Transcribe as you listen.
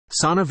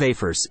Sanne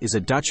Wevers is a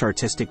Dutch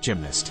artistic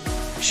gymnast.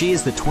 She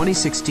is the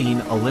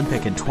 2016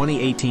 Olympic and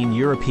 2018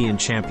 European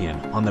champion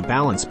on the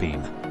balance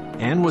beam,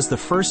 and was the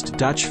first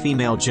Dutch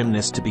female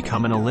gymnast to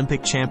become an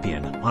Olympic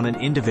champion on an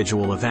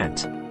individual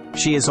event.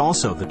 She is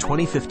also the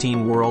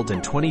 2015 World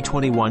and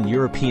 2021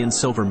 European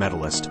silver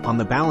medalist on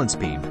the balance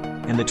beam,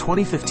 and the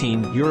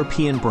 2015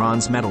 European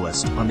bronze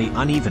medalist on the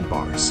uneven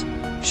bars.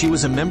 She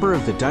was a member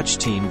of the Dutch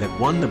team that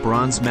won the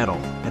bronze medal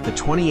at the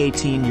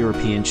 2018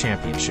 European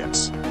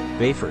Championships.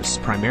 Wevers,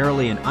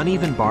 primarily an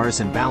uneven bars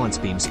and balance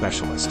beam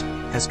specialist,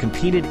 has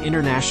competed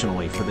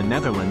internationally for the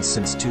Netherlands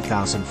since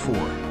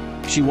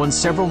 2004. She won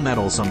several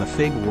medals on the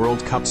FIG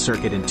World Cup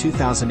circuit in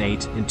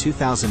 2008 and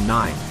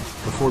 2009,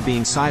 before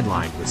being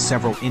sidelined with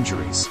several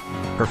injuries.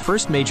 Her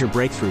first major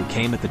breakthrough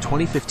came at the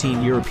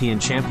 2015 European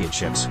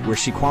Championships, where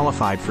she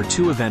qualified for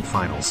two event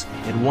finals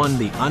and won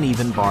the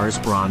uneven bars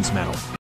bronze medal.